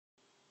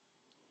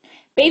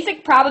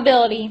Basic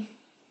probability.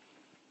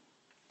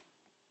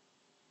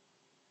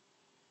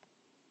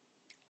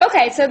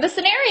 Okay, so the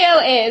scenario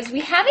is we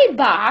have a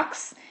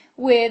box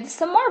with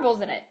some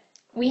marbles in it.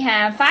 We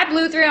have 5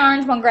 blue, 3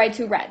 orange, 1 gray,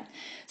 2 red.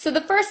 So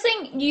the first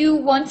thing you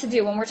want to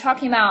do when we're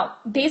talking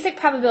about basic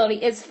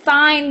probability is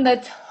find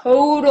the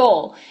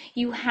total.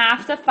 You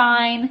have to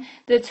find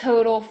the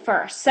total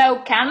first.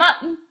 So count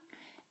them up,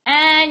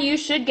 and you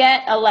should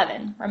get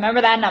 11.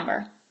 Remember that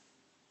number.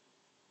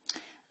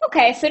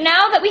 Okay, so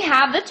now that we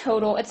have the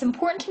total, it's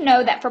important to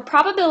know that for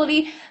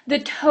probability, the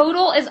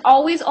total is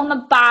always on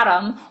the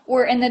bottom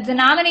or in the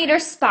denominator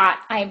spot.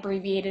 I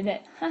abbreviated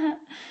it.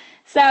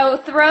 So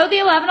throw the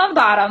 11 on the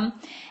bottom,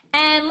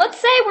 and let's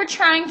say we're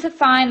trying to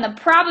find the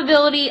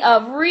probability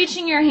of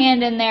reaching your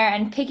hand in there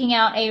and picking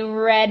out a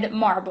red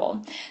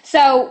marble.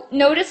 So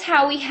notice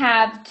how we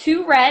have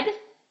 2 red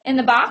in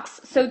the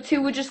box, so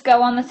 2 would just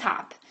go on the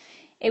top.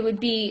 It would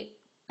be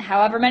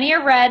however many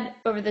are red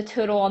over the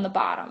total on the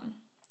bottom.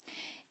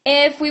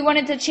 If we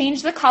wanted to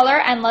change the color,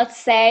 and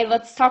let's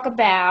talk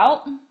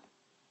about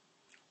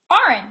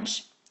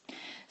orange.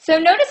 So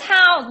notice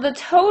how the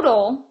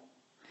total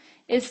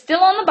is still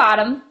on the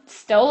bottom,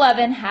 still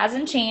 11,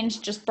 hasn't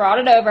changed, just brought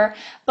it over,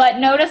 but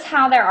notice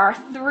how there are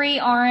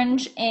 3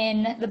 orange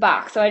in the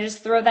box. So I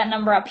just throw that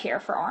number up here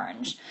for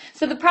orange.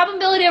 So the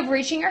probability of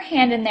reaching your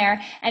hand in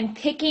there and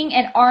picking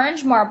an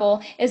orange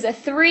marble is a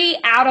 3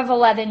 out of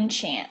 11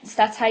 chance.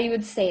 That's how you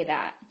would say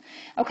that.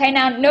 Okay,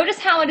 now notice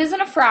how it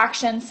isn't a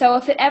fraction, so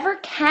if it ever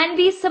can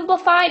be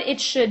simplified,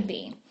 it should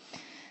be.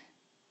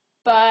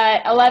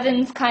 But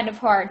 11's kind of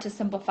hard to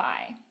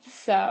simplify,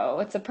 so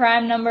it's a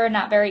prime number,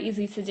 not very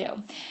easy to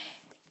do.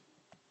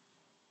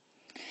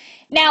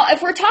 Now,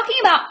 if we're talking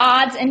about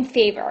odds and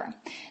favor,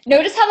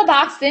 notice how the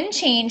box didn't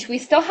change. We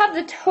still have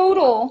the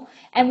total,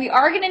 and we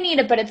are going to need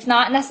it, but it's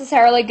not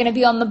necessarily going to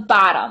be on the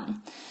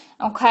bottom.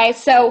 Okay,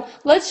 so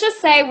let's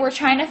just say we're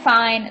trying to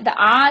find the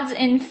odds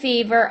in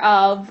favor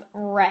of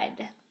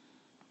red.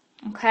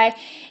 Okay,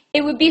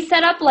 it would be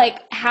set up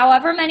like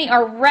however many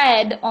are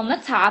red on the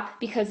top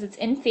because it's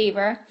in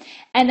favor,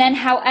 and then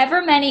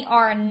however many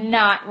are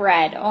not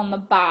red on the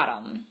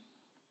bottom.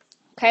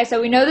 Okay,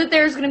 so we know that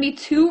there's going to be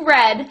 2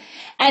 red,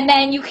 and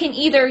then you can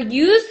either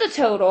use the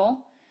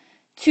total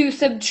to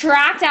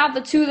subtract out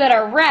the 2 that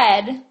are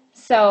red.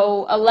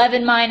 So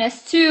 11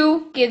 minus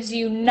 2 gives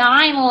you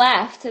 9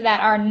 left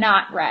that are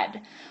not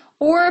red.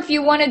 Or if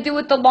you want to do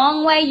it the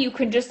long way, you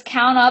can just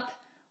count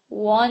up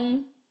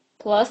 1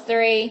 plus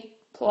 3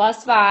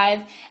 plus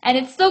 5, and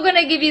it's still going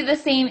to give you the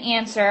same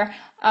answer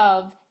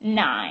of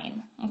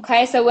 9.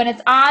 Okay, so when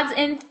it's odds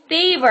in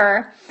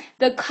favor,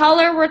 the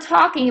color we're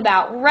talking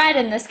about, red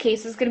in this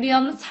case, is going to be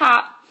on the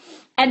top,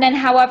 and then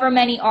however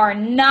many are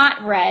not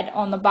red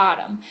on the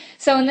bottom.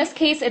 So in this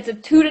case, it's a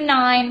 2 to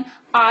 9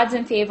 odds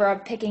in favor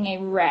of picking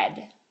a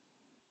red.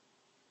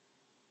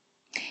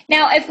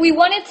 Now, if we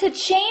wanted to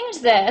change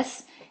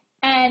this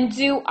and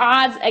do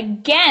odds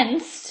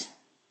against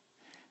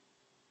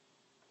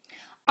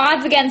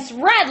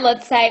red,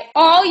 let's say,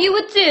 all you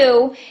would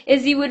do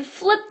is you would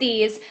flip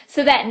these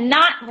so that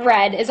not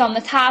red is on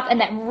the top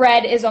and that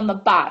red is on the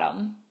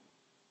bottom.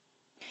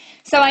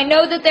 So I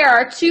know that there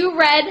are 2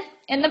 red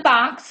in the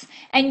box,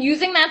 and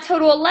using that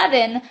total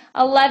 11,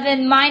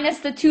 11 minus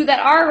the 2 that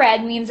are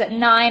red means that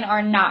 9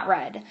 are not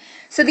red.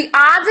 So the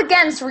odds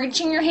against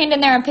reaching your hand in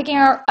there and picking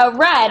a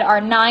red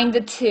are 9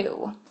 to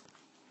 2.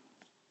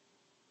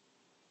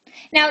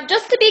 Now,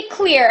 just to be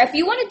clear, if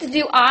you wanted to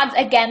do odds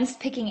against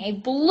picking a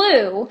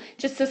blue,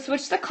 just to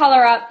switch the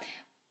color up,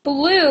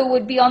 blue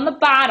would be on the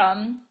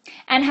bottom,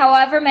 and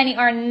however many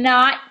are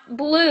not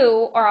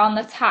blue are on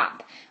the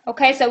top.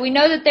 Okay, so we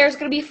know that there's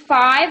going to be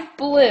 5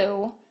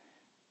 blue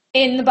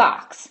in the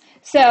box.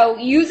 So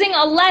using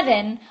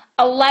 11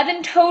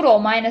 total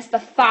minus the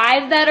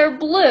 5 that are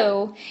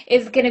blue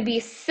is going to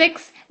be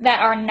 6 that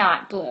are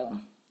not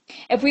blue.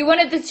 If we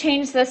wanted to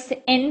change this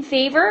to in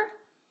favor,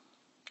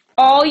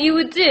 all you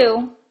would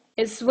do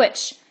is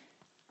switch.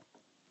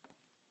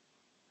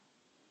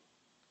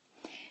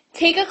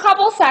 Take a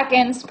couple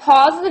seconds,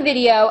 pause the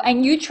video,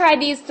 and you try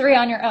these 3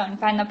 on your own.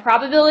 Find the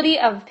probability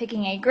of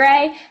picking a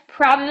gray,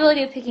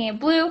 probability of picking a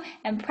blue,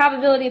 and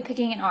probability of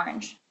picking an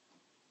orange.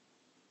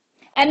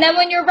 And then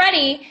when you're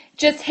ready,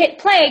 just hit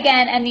play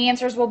again and the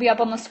answers will be up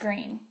on the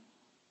screen.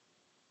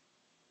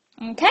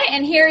 Okay,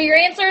 and here are your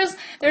answers.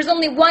 There's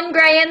only 1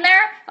 gray in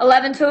there,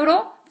 11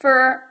 total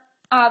for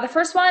the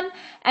first one,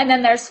 and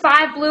then there's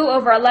 5 blue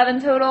over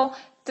 11 total,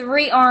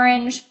 3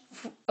 orange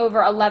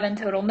over 11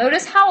 total.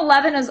 Notice how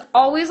 11 is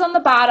always on the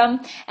bottom,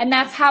 and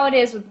that's how it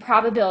is with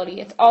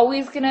probability. It's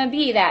always going to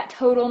be that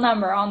total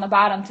number on the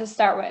bottom to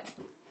start with.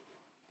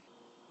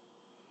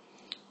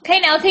 Okay,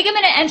 now take a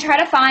minute and try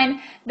to find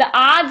the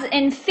odds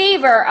in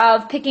favor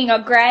of picking a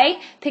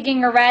gray,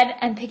 picking a red,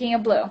 and picking a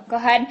blue. Go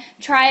ahead,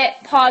 try it,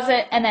 pause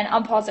it, and then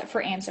unpause it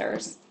for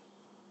answers.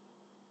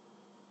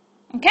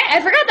 Okay, I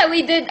forgot that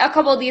we did a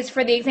couple of these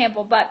for the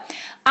example, but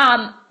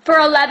for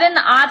 11,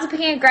 the odds of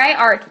picking a gray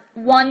are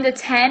 1 to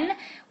 10.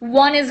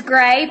 1 is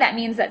gray, that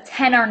means that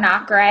 10 are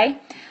not gray.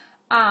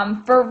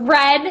 For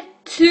red,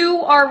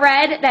 2 are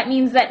red, that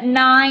means that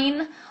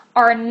 9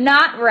 are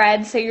not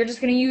red, so you're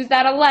just going to use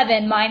that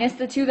 11 minus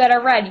the 2 that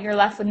are red. You're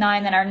left with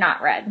 9 that are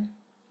not red.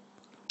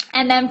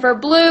 And then for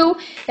blue,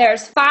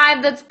 there's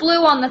 5 that's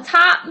blue on the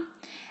top,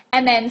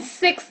 and then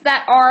 6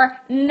 that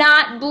are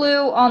not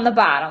blue on the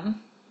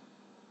bottom.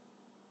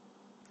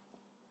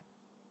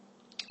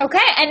 Okay,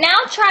 and now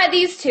try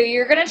these two.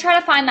 You're going to try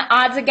to find the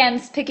odds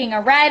against picking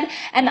a red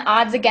and the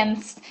odds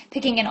against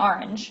picking an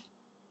orange.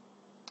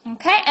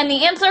 Okay, and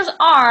the answers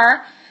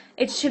are,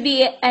 it should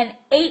be an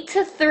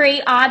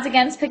 8-3 odds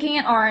against picking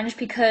an orange,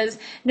 because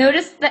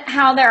notice that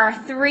how there are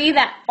 3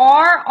 that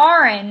are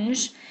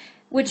orange,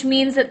 which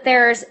means that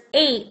there's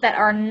 8 that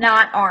are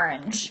not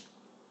orange.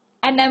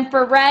 And then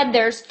for red,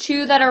 there's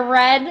 2 that are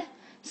red,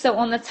 so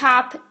on the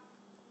top,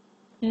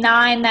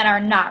 9 that are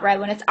not red.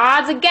 When it's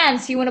odds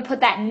against, you want to put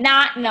that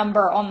not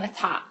number on the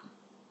top.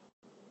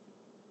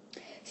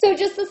 So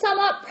just to sum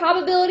up,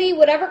 probability,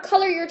 whatever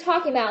color you're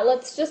talking about,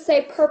 let's just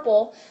say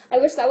purple. I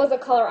wish that was a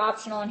color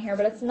optional in here,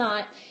 but it's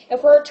not.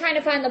 If we're trying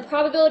to find the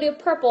probability of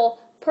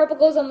purple, purple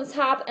goes on the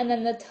top, and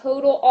then the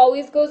total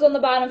always goes on the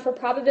bottom for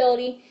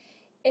probability.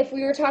 If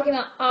we were talking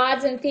about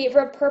odds in favor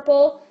of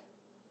purple,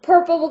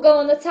 purple will go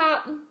on the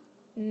top,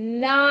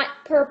 not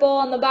purple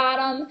on the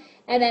bottom,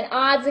 and then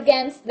odds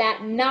against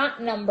that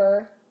not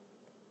number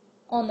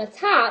on the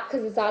top,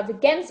 because it's odds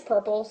against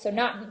purple, so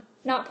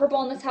not purple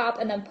on the top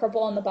and then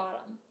purple on the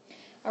bottom.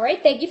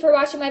 Alright, thank you for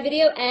watching my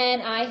video,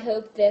 and I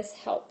hope this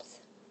helps.